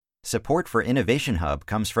Support for Innovation Hub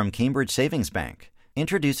comes from Cambridge Savings Bank.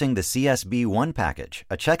 Introducing the CSB One package,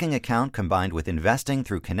 a checking account combined with investing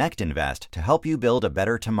through Connect Invest to help you build a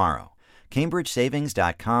better tomorrow.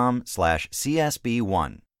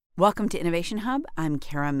 CambridgeSavings.com/CSB1. Welcome to Innovation Hub. I'm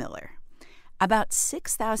Kara Miller. About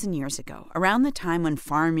 6,000 years ago, around the time when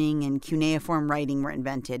farming and cuneiform writing were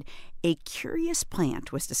invented, a curious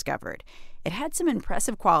plant was discovered. It had some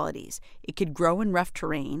impressive qualities. It could grow in rough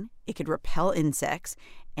terrain, it could repel insects,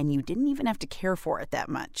 and you didn't even have to care for it that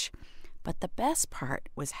much. But the best part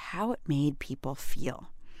was how it made people feel.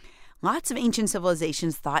 Lots of ancient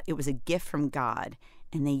civilizations thought it was a gift from God,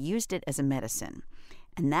 and they used it as a medicine.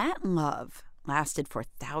 And that love lasted for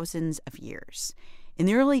thousands of years. In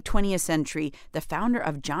the early 20th century, the founder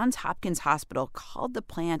of Johns Hopkins Hospital called the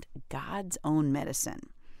plant God's own medicine.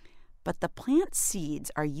 But the plant's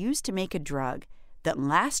seeds are used to make a drug that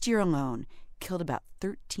last year alone killed about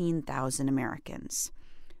 13,000 Americans.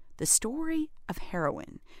 The story of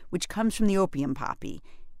heroin, which comes from the opium poppy,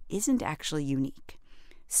 isn't actually unique.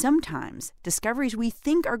 Sometimes discoveries we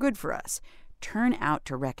think are good for us turn out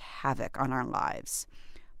to wreak havoc on our lives.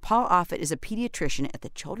 Paul Offit is a pediatrician at the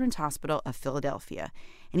Children's Hospital of Philadelphia,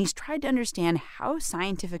 and he's tried to understand how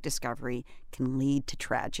scientific discovery can lead to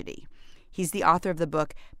tragedy. He's the author of the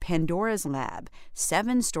book Pandora's Lab,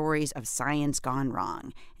 7 Stories of Science Gone Wrong,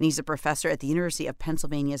 and he's a professor at the University of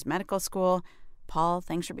Pennsylvania's Medical School. Paul,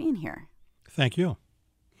 thanks for being here. Thank you.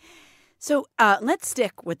 So let's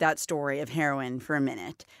stick with that story of heroin for a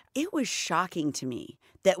minute. It was shocking to me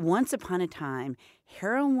that once upon a time,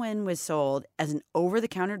 heroin was sold as an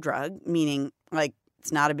over-the-counter drug, meaning like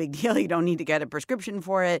it's not a big deal. You don't need to get a prescription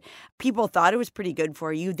for it. People thought it was pretty good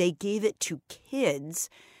for you. They gave it to kids.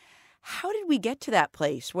 How did we get to that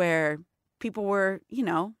place where people were,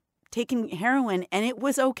 taking heroin and it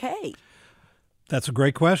was okay? That's a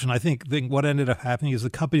great question. I think what ended up happening is the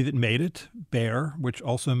company that made it, Bayer, which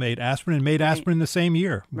also made aspirin, and made aspirin the same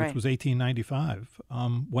year, which was 1895.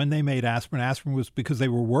 When they made aspirin was because they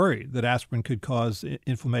were worried that aspirin could cause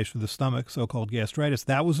inflammation of the stomach, so-called gastritis.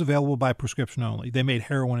 That was available by prescription only. They made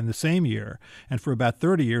heroin in the same year, and for about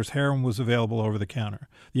 30 years, heroin was available over the counter.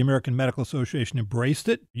 The American Medical Association embraced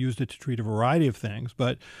it, used it to treat a variety of things,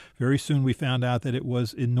 but very soon we found out that it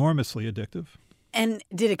was enormously addictive. And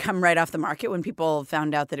did it come right off the market when people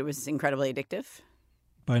found out that it was incredibly addictive?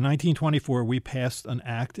 By 1924, we passed an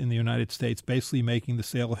act in the United States basically making the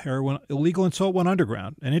sale of heroin illegal, and so it went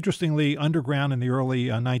underground. And interestingly, underground in the early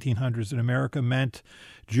 1900s in America meant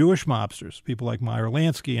Jewish mobsters, people like Meyer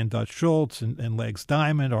Lansky and Dutch Schultz and Legs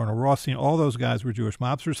Diamond, Arnold Rothstein, all those guys were Jewish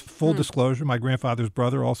mobsters. Full disclosure, my grandfather's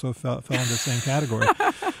brother also fell into the same category.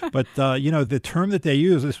 But, the term that they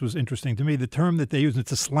use, this was interesting to me, the term that they use,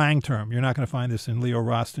 it's a slang term. You're not going to find this in Leo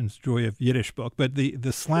Rosten's Joy of Yiddish book. But the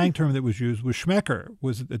slang term that was used was schmecker,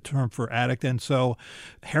 was the term for addict. And so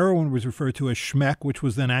heroin was referred to as schmeck, which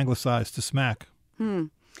was then anglicized to smack.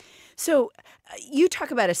 So you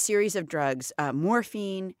talk about a series of drugs,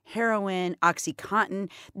 morphine, heroin, OxyContin.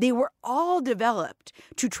 They were all developed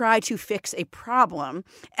to try to fix a problem.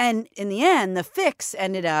 And in the end, the fix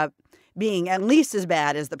ended up being at least as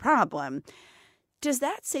bad as the problem. Does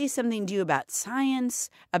that say something to you about science,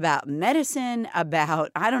 about medicine,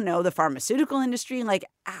 about, the pharmaceutical industry? Like,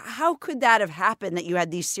 how could that have happened that you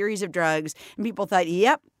had these series of drugs and people thought,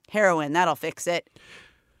 yep, heroin, that'll fix it?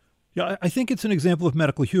 Yeah, I think it's an example of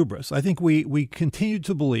medical hubris. I think we continued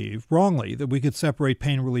to believe, wrongly, that we could separate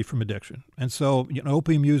pain relief from addiction. And so,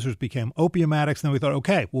 opium users became opium addicts. And then we thought,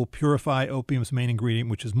 okay, we'll purify opium's main ingredient,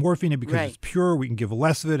 which is morphine. And because it's pure, we can give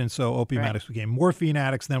less of it. And so opium addicts became morphine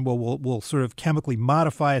addicts. Then we'll sort of chemically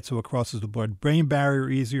modify it so it crosses the blood-brain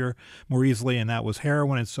barrier more easily. And that was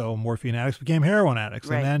heroin. And so morphine addicts became heroin addicts.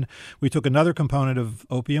 And then we took another component of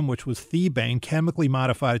opium, which was thebaine, chemically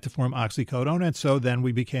modified it to form oxycodone. And so then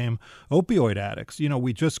we became opioid addicts.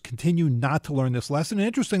 We just continue not to learn this lesson. And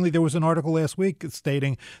interestingly, there was an article last week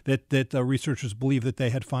stating that researchers believe that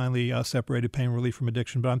they had finally separated pain relief from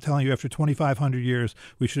addiction. But I'm telling you, after 2,500 years,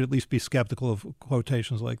 we should at least be skeptical of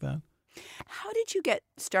quotations like that. How did you get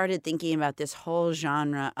started thinking about this whole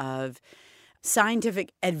genre of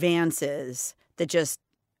scientific advances that just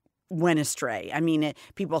went astray? I mean,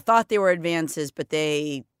 people thought they were advances, but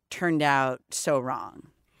they turned out so wrong.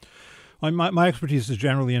 My expertise is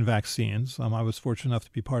generally in vaccines. I was fortunate enough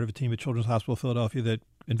to be part of a team at Children's Hospital of Philadelphia that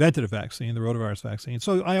invented a vaccine, the rotavirus vaccine.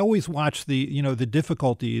 So I always watch the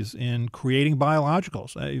difficulties in creating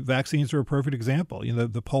biologicals. Vaccines are a perfect example.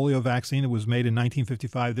 The polio vaccine that was made in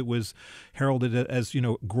 1955 that was heralded as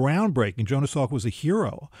groundbreaking. Jonas Salk was a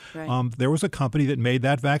hero. Right. There was a company that made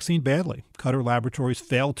that vaccine badly. Cutter Laboratories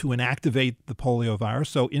failed to inactivate the polio virus,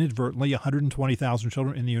 so inadvertently 120,000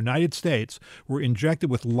 children in the United States were injected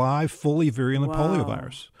with live, fully virulent polio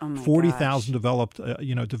virus. 40,000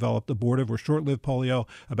 developed abortive or short-lived polio.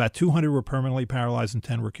 About 200 were permanently paralyzed and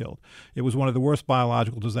 10 were killed. It was one of the worst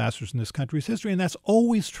biological disasters in this country's history, and that's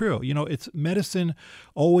always true. It's medicine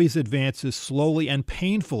always advances slowly and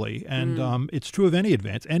painfully, and it's true of any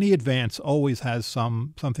advance. Any advance always has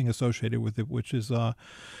something associated with it, which is the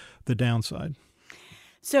downside.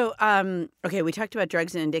 So, okay, we talked about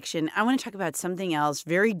drugs and addiction. I want to talk about something else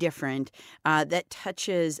very different that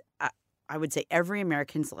touches, I would say, every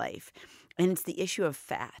American's life. And it's the issue of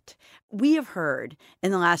fat. We have heard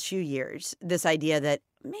in the last few years this idea that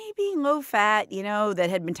maybe low fat, that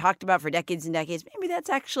had been talked about for decades and decades, maybe that's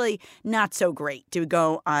actually not so great to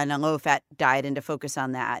go on a low fat diet and to focus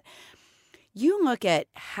on that. You look at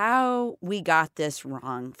how we got this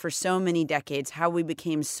wrong for so many decades, how we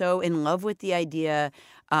became so in love with the idea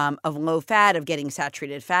of low fat, of getting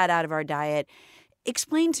saturated fat out of our diet.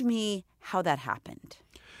 Explain to me how that happened.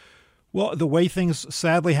 Well, the way things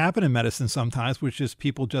sadly happen in medicine sometimes, which is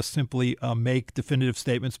people just simply make definitive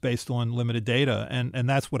statements based on limited data. And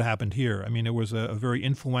that's what happened here. I mean, there was a very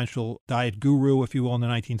influential diet guru, if you will, in the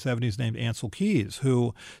 1970s named Ancel Keys,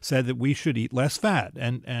 who said that we should eat less fat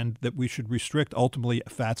and that we should restrict ultimately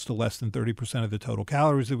fats to less than 30% of the total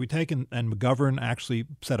calories that we take. And McGovern actually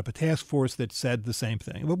set up a task force that said the same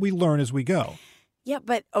thing. But we learn as we go. Yeah,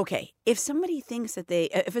 but okay, if somebody thinks that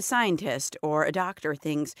if a scientist or a doctor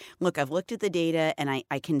thinks, look, I've looked at the data and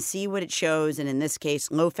I can see what it shows, and in this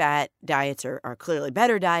case, low-fat diets are clearly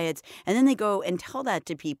better diets, and then they go and tell that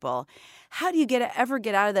to people, how do you ever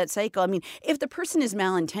get out of that cycle? I mean, if the person is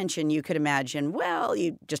malintentioned, you could imagine, well,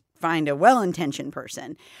 you just find a well-intentioned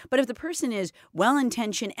person. But if the person is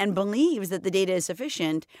well-intentioned and believes that the data is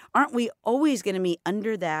sufficient, aren't we always going to be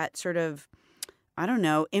under that sort of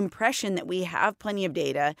impression that we have plenty of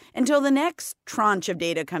data until the next tranche of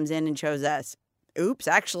data comes in and shows us, oops,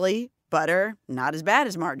 actually, butter, not as bad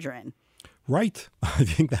as margarine. Right. I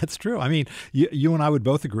think that's true. I mean, you and I would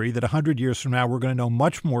both agree that 100 years from now, we're going to know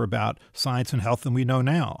much more about science and health than we know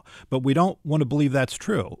now. But we don't want to believe that's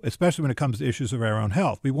true, especially when it comes to issues of our own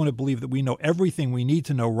health. We want to believe that we know everything we need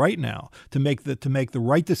to know right now to make the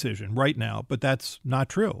right decision right now. But that's not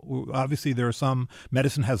true. Obviously,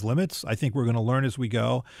 medicine has limits. I think we're going to learn as we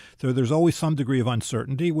go. So there's always some degree of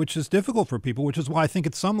uncertainty, which is difficult for people, which is why I think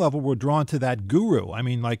at some level we're drawn to that guru. I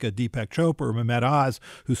mean, like a Deepak Chopra or Mehmet Oz,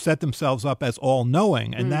 who set themselves up as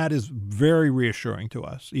all-knowing, and that is very reassuring to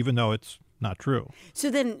us, even though it's not true. So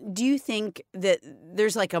then do you think that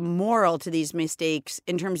there's like a moral to these mistakes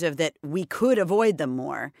in terms of that we could avoid them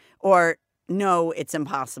more, or no, it's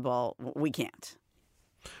impossible, we can't?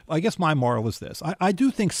 I guess my moral is this. I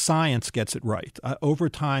do think science gets it right. Over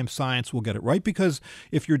time, science will get it right because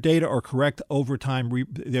if your data are correct, over time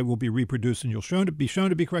they will be reproduced and you'll be shown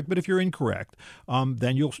to be correct. But if you're incorrect,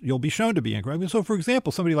 then you'll be shown to be incorrect. So, for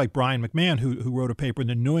example, somebody like Brian McMahon, who wrote a paper in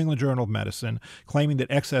the New England Journal of Medicine claiming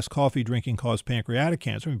that excess coffee drinking caused pancreatic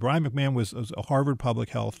cancer. I mean, Brian McMahon was a Harvard public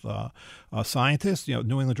health scientist.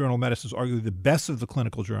 New England Journal of Medicine is arguably the best of the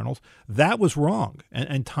clinical journals. That was wrong,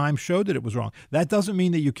 and time showed that it was wrong. That doesn't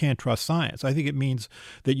mean that you can't trust science. I think it means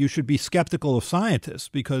that you should be skeptical of scientists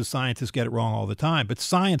because scientists get it wrong all the time, but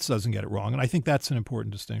science doesn't get it wrong, and I think that's an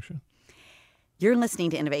important distinction. You're listening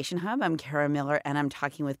to Innovation Hub. I'm Kara Miller, and I'm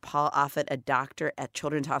talking with Paul Offit, a doctor at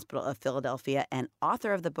Children's Hospital of Philadelphia and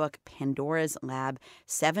author of the book Pandora's Lab: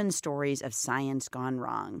 7 Stories of Science Gone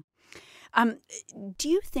Wrong. Do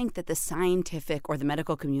you think that the scientific or the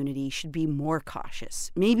medical community should be more cautious?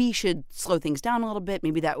 Maybe should slow things down a little bit.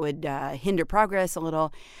 Maybe that would hinder progress a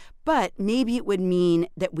little. But maybe it would mean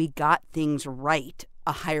that we got things right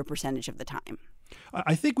a higher percentage of the time.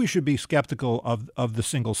 I think we should be skeptical of the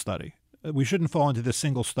single study. We shouldn't fall into the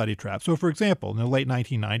single study trap. So, for example, in the late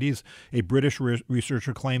 1990s, a British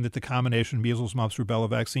researcher claimed that the combination measles, mumps, rubella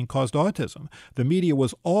vaccine caused autism. The media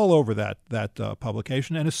was all over that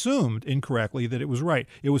publication and assumed incorrectly that it was right.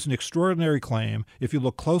 It was an extraordinary claim. If you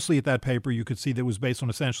look closely at that paper, you could see that it was based on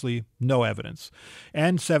essentially no evidence.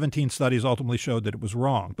 And 17 studies ultimately showed that it was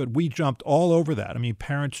wrong. But we jumped all over that. I mean,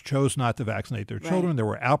 parents chose not to vaccinate their children. Right. There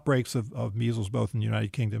were outbreaks of measles both in the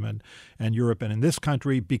United Kingdom and Europe and in this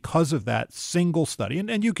country because of that. that single study.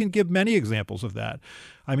 And you can give many examples of that.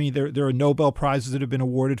 I mean, there are Nobel Prizes that have been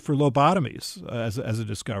awarded for lobotomies as a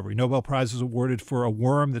discovery. Nobel Prizes awarded for a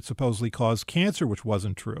worm that supposedly caused cancer, which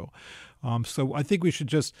wasn't true. So I think we should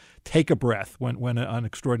just take a breath when an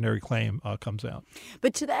extraordinary claim comes out.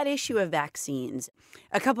 But to that issue of vaccines,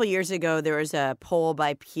 a couple of years ago, there was a poll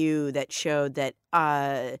by Pew that showed that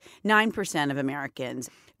 9% of Americans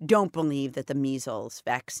don't believe that the measles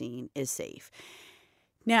vaccine is safe.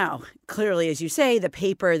 Now, clearly, as you say, the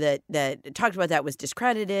paper that talked about that was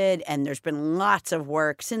discredited, and there's been lots of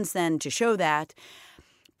work since then to show that.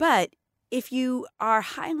 But if you are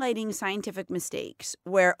highlighting scientific mistakes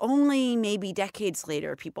where only maybe decades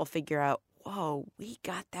later people figure out, whoa, we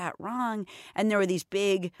got that wrong, and there were these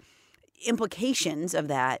big implications of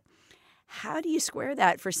that, how do you square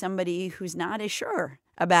that for somebody who's not as sure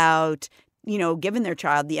about, giving their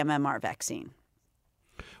child the MMR vaccine?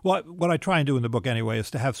 Well, what I try and do in the book anyway is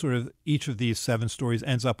to have sort of each of these 7 stories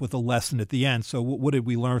ends up with a lesson at the end. So what did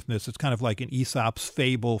we learn from this? It's kind of like an Aesop's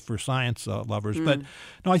fable for science lovers. But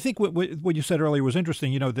no, I think what you said earlier was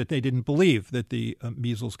interesting, that they didn't believe that the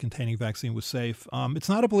measles-containing vaccine was safe. It's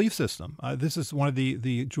not a belief system. This is one of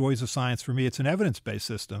the joys of science for me. It's an evidence-based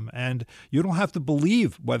system. And you don't have to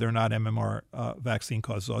believe whether or not MMR vaccine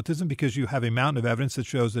causes autism because you have a mountain of evidence that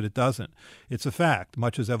shows that it doesn't. It's a fact,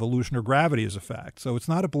 much as evolution or gravity is a fact. So it's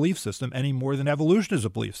not a belief system any more than evolution is a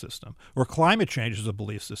belief system or climate change is a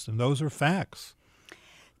belief system. Those are facts.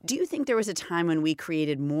 Do you think there was a time when we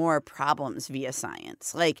created more problems via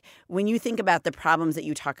science? Like when you think about the problems that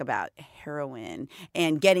you talk about, heroin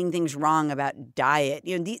and getting things wrong about diet,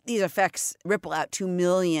 these effects ripple out to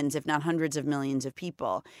millions, if not hundreds of millions of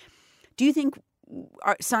people. Do you think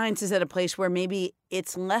science is at a place where maybe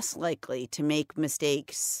it's less likely to make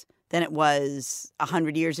mistakes than it was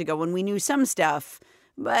 100 years ago when we knew some stuff,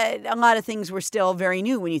 but a lot of things were still very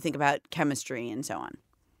new when you think about chemistry and so on?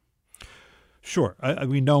 Sure.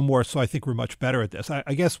 We know more, so I think we're much better at this.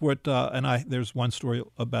 I guess there's one story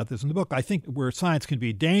about this in the book. I think where science can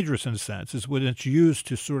be dangerous in a sense is when it's used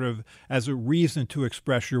to sort of as a reason to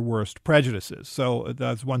express your worst prejudices. So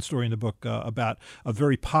that's one story in the book about a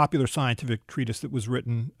very popular scientific treatise that was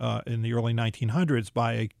written in the early 1900s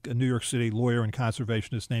by a New York City lawyer and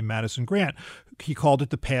conservationist named Madison Grant. He called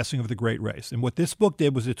it The Passing of the Great Race. And what this book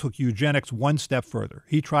did was it took eugenics one step further.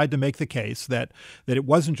 He tried to make the case that it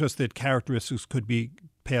wasn't just that characteristics could be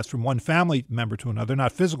passed from one family member to another,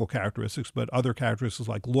 not physical characteristics, but other characteristics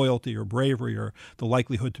like loyalty or bravery or the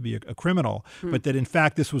likelihood to be a criminal, but that in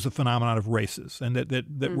fact this was a phenomenon of races and that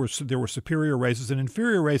there were superior races and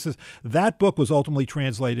inferior races. That book was ultimately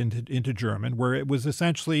translated into German, where it was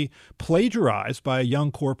essentially plagiarized by a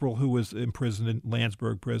young corporal who was imprisoned in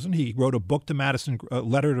Landsberg prison. He wrote a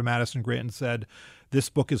letter to Madison Grant and said, "This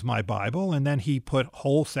book is my Bible," and then he put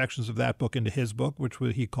whole sections of that book into his book, which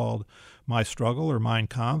he called My Struggle or Mein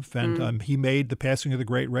Kampf, and he made The Passing of the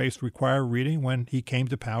Great Race require reading when he came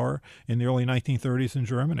to power in the early 1930s in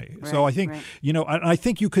Germany. Right, so I think, I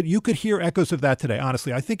think you could hear echoes of that today,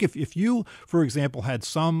 honestly. I think if you, for example, had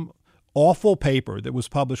some awful paper that was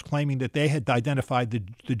published claiming that they had identified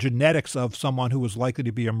the genetics of someone who was likely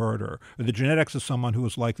to be a murderer or the genetics of someone who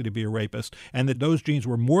was likely to be a rapist, and that those genes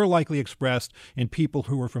were more likely expressed in people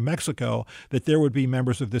who were from Mexico, that there would be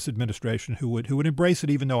members of this administration who would embrace it,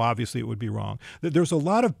 even though obviously it would be wrong. There's a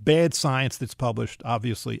lot of bad science that's published,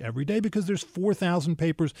 obviously, every day because there's 4,000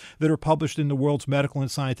 papers that are published in the world's medical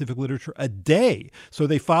and scientific literature a day. So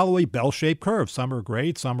they follow a bell-shaped curve. Some are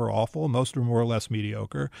great, some are awful, most are more or less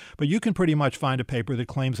mediocre. But you can pretty much find a paper that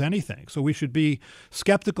claims anything. So we should be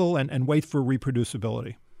skeptical and wait for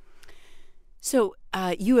reproducibility. So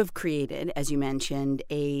you have created, as you mentioned,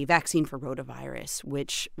 a vaccine for rotavirus,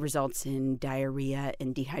 which results in diarrhea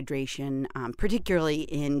and dehydration, particularly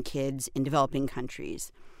in kids in developing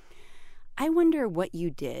countries. I wonder what you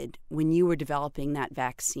did when you were developing that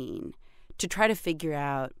vaccine to try to figure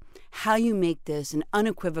out how you make this an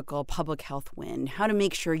unequivocal public health win, how to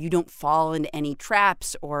make sure you don't fall into any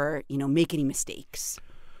traps or, make any mistakes.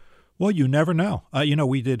 Well, you never know.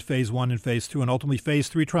 We did phase 1 and phase 2 and ultimately phase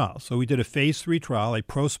 3 trials. So we did a phase 3 trial, a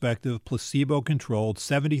prospective, placebo-controlled,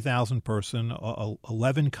 70,000-person,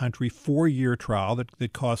 11-country, 4-year trial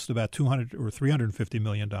that cost about $200 or $350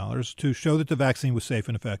 million to show that the vaccine was safe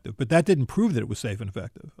and effective. But that didn't prove that it was safe and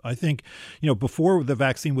effective. I think, before the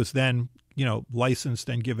vaccine was then licensed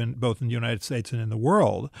and given both in the United States and in the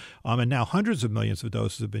world. And now hundreds of millions of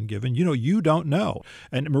doses have been given. You don't know.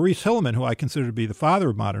 And Maurice Hilleman, who I consider to be the father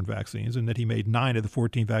of modern vaccines, and that he made 9 of the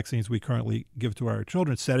 14 vaccines we currently give to our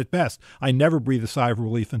children, said it best. I never breathe a sigh of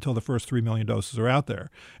relief until the first 3 million doses are out there.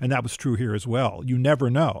 And that was true here as well. You never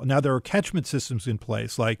know. Now, there are catchment systems in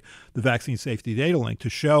place, like the Vaccine Safety Data Link, to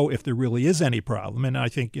show if there really is any problem. And I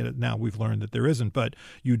think now we've learned that there isn't. But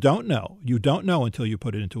you don't know. You don't know until you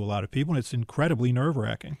put it into a lot of people. And it's incredibly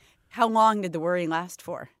nerve-wracking. How long did the worry last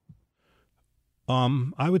for?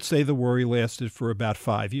 I would say the worry lasted for about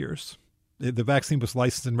 5 years. The vaccine was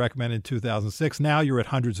licensed and recommended in 2006. Now you're at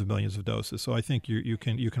hundreds of millions of doses. So I think you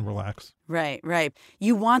can relax. Right.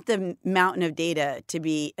 You want the mountain of data to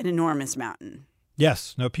be an enormous mountain.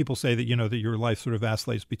 Yes. No, people say that, that your life sort of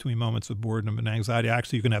vacillates between moments of boredom and anxiety.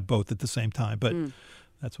 Actually, you can have both at the same time. But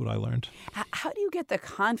that's what I learned. How do you get the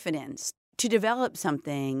confidence to develop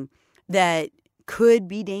something that could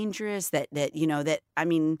be dangerous, that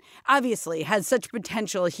obviously has such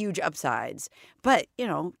potential huge upsides, but,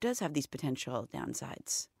 does have these potential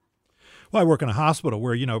downsides? Well, I work in a hospital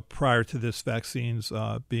where, prior to this vaccines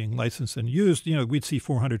being licensed and used, we'd see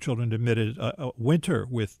 400 children admitted a winter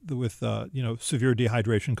with severe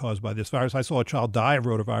dehydration caused by this virus. I saw a child die of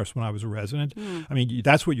rotavirus when I was a resident. I mean,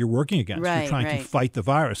 that's what you're working against. You're trying to fight the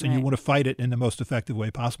virus, and you want to fight it in the most effective way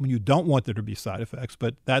possible. You don't want there to be side effects,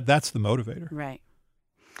 but that's the motivator. Right.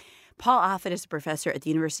 Paul Offit is a professor at the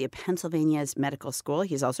University of Pennsylvania's Medical School.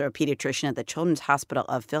 He's also a pediatrician at the Children's Hospital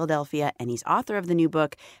of Philadelphia, and he's author of the new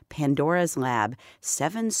book, Pandora's Lab: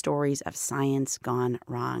 7 Stories of Science Gone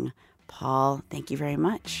Wrong. Paul, thank you very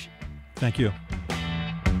much. Thank you.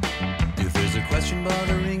 If there's a question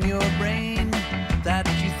bothering your brain that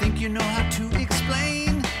you think you know how to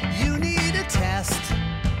explain, you need a test.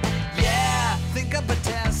 Yeah, think up a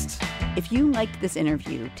test. If you liked this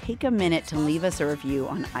interview, take a minute to leave us a review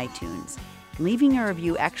on iTunes. Leaving a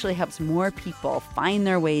review actually helps more people find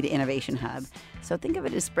their way to Innovation Hub. So think of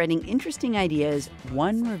it as spreading interesting ideas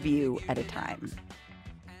one review at a time.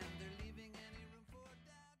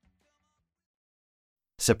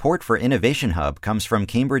 Support for Innovation Hub comes from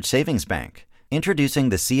Cambridge Savings Bank. Introducing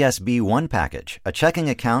the CSB One package, a checking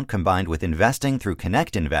account combined with investing through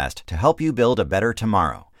Connect Invest to help you build a better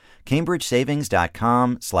tomorrow.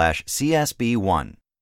 CambridgeSavings.com/CSB1.